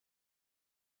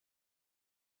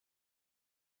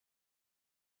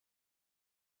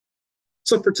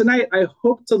So for tonight, I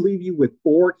hope to leave you with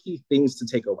 4 key things to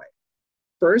take away.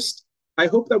 First, I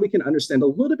hope that we can understand a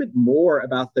little bit more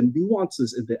about the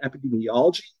nuances in the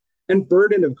epidemiology and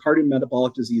burden of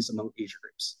cardiometabolic disease among age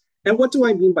groups. And what do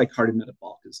I mean by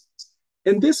cardiometabolic disease?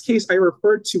 In this case, I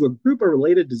refer to a group of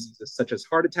related diseases such as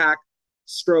heart attack,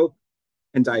 stroke,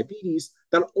 and diabetes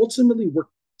that ultimately work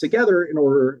together in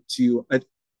order to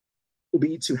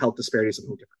lead to health disparities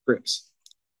among different groups.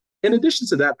 In addition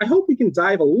to that, I hope we can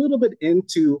dive a little bit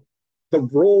into the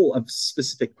role of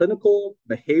specific clinical,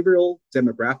 behavioral,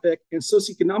 demographic, and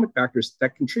socioeconomic factors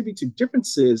that contribute to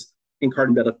differences in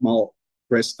cardiometabolic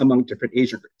risk among different age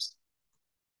groups.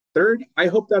 Third, I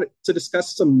hope to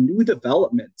discuss some new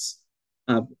developments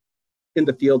in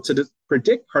the field to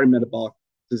predict cardiometabolic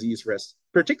disease risk,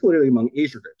 particularly among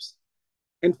age groups.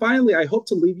 And finally, I hope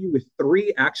to leave you with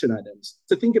 3 action items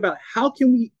to think about how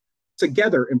can we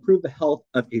together improve the health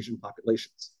of Asian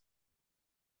populations.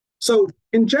 So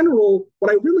in general, what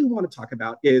I really want to talk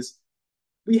about is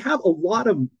we have a lot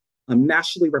of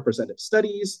nationally representative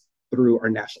studies through our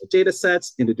national data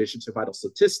sets, in addition to vital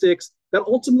statistics, that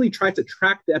ultimately try to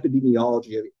track the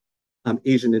epidemiology of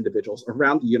Asian individuals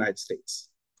around the United States.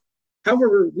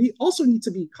 However, we also need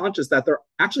to be conscious that there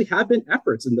actually have been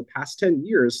efforts in the past 10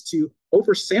 years to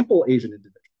oversample Asian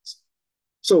individuals.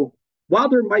 So while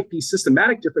there might be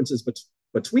systematic differences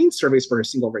between surveys for a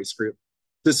single race group,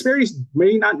 disparities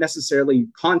may not necessarily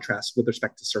contrast with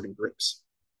respect to certain groups.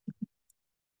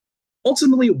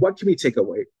 Ultimately, what can we take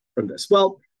away from this?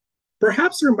 Well,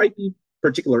 perhaps there might be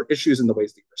particular issues in the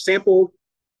ways that you're sampled.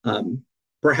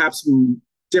 Perhaps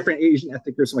different Asian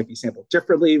ethnic groups might be sampled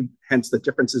differently, hence the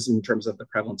differences in terms of the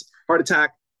prevalence of heart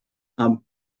attack.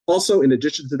 Also, in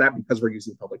addition to that, because we're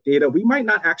using public data, we might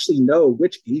not actually know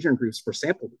which Asian groups were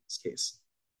sampled in this case.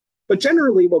 But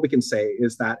generally, what we can say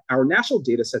is that our national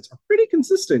data sets are pretty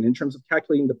consistent in terms of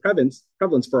calculating the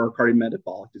prevalence for our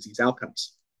cardiometabolic disease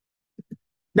outcomes.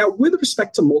 Now, with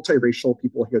respect to multiracial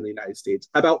people here in the United States,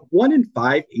 about 1 in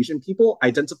 5 Asian people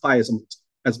identify as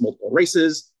multiple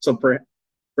races. So for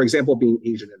example, being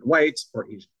Asian and white or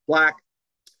Asian and Black.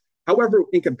 However,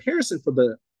 in comparison for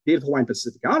the Native Hawaiian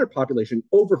Pacific Islander population,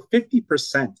 over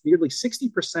 50%, nearly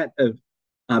 60% of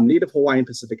Native Hawaiian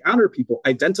Pacific Islander people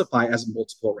identify as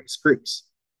multiple race groups.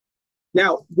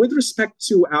 Now, with respect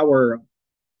to our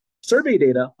survey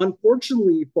data,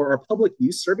 unfortunately for our public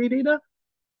use survey data,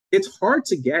 it's hard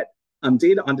to get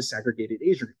data on disaggregated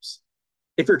age groups.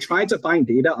 If you're trying to find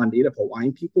data on Native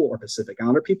Hawaiian people or Pacific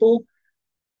Islander people,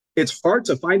 it's hard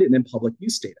to find it in public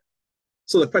use data.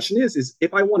 So the question is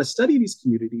if I want to study these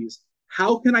communities,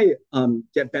 how can I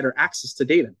get better access to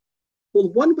data?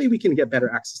 Well, one way we can get better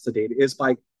access to data is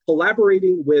by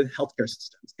collaborating with healthcare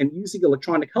systems and using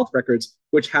electronic health records,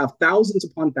 which have thousands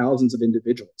upon thousands of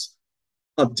individuals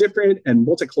of different and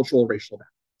multicultural racial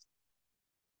backgrounds.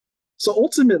 So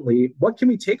ultimately, what can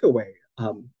we take away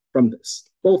from this?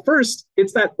 Well, first,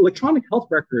 it's that electronic health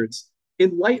records,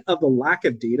 in light of the lack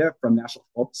of data from national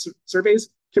health surveys,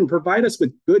 can provide us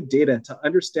with good data to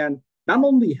understand not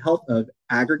only health of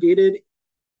aggregated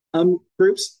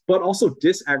groups, but also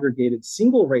disaggregated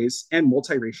single race and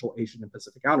multiracial Asian and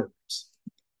Pacific Islander groups.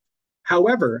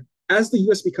 However, as the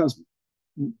US becomes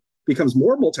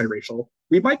more multiracial,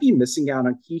 we might be missing out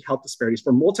on key health disparities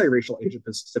for multiracial Asian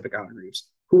Pacific Islander groups,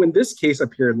 who in this case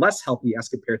appear less healthy as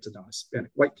compared to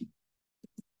non-Hispanic white people.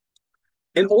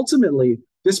 And ultimately,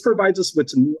 this provides us with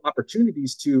some new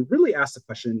opportunities to really ask the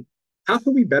question, how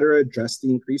can we better address the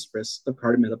increased risk of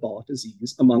cardiometabolic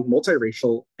disease among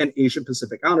multiracial and Asian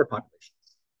Pacific Islander populations?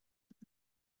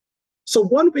 So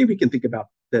one way we can think about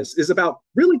this is about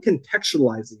really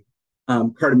contextualizing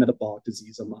cardiometabolic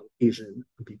disease among Asian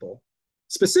people,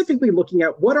 specifically looking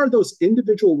at what are those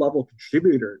individual level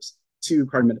contributors to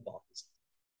cardiometabolic disease.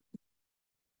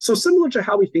 So similar to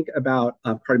how we think about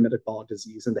cardiometabolic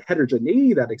disease and the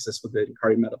heterogeneity that exists within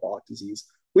cardiometabolic disease,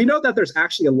 we know that there's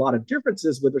actually a lot of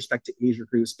differences with respect to age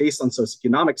groups based on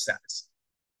socioeconomic status.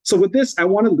 So with this, I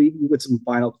want to leave you with some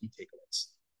final key takeaways.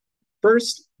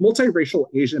 First, multiracial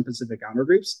Asian and Pacific Islander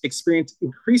groups experience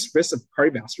increased risk of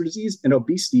cardiovascular disease and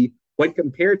obesity when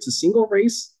compared to single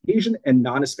race, Asian, and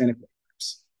non-Hispanic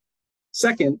groups.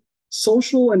 Second,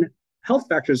 social and health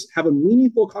factors have a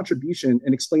meaningful contribution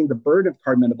in explaining the burden of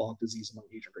cardiometabolic disease among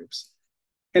Asian groups.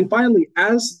 And finally,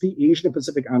 as the Asian and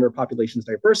Pacific Islander populations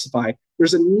diversify,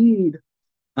 there's a need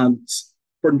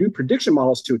for new prediction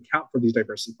models to account for these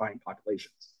diversifying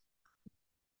populations.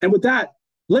 And with that,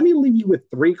 let me leave you with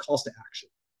 3 calls to action.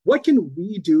 What can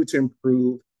we do to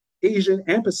improve Asian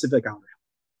and Pacific Islander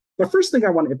health? The first thing I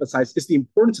want to emphasize is the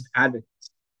importance of advocacy.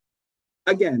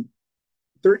 Again,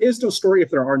 there is no story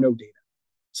if there are no data.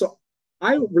 So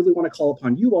I really want to call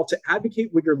upon you all to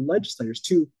advocate with your legislators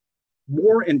to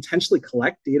more intentionally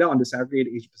collect data on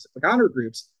disaggregated Asian Pacific honor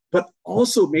groups, but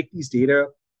also make these data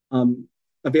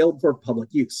available for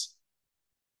public use.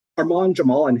 Armand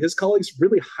Jamal and his colleagues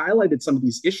really highlighted some of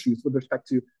these issues with respect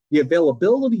to the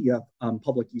availability of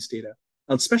public use data,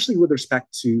 especially with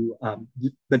respect to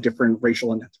the different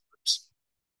racial and ethnic groups.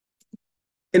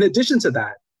 In addition to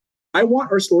that, I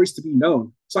want our stories to be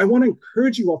known. So I want to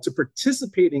encourage you all to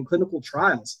participate in clinical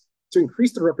trials to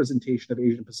increase the representation of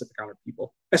Asian Pacific Islander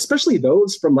people, especially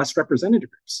those from less represented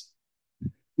groups.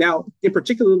 Now, in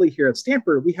particularly here at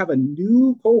Stanford, we have a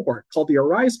new cohort called the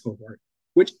ARISE cohort,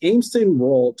 which aims to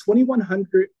enroll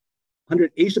 2,100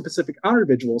 Asian Pacific Islander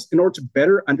individuals in order to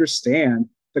better understand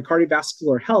the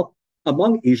cardiovascular health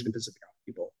among Asian Pacific Islander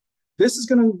people. This is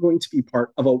going to be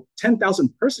part of a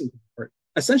 10,000 person cohort,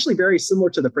 essentially very similar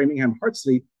to the Framingham Heart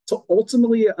Study, to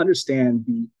ultimately understand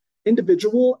the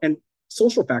individual and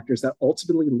social factors that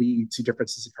ultimately lead to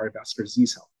differences in cardiovascular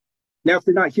disease health. Now, if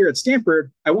you're not here at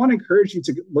Stanford, I want to encourage you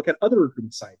to look at other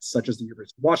recruitment sites, such as the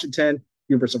University of Washington,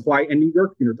 University of Hawaii, and New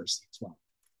York University as well.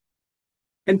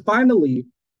 And finally,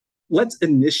 let's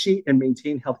initiate and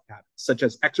maintain health habits, such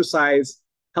as exercise,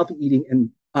 healthy eating,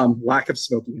 and lack of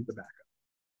smoking and tobacco.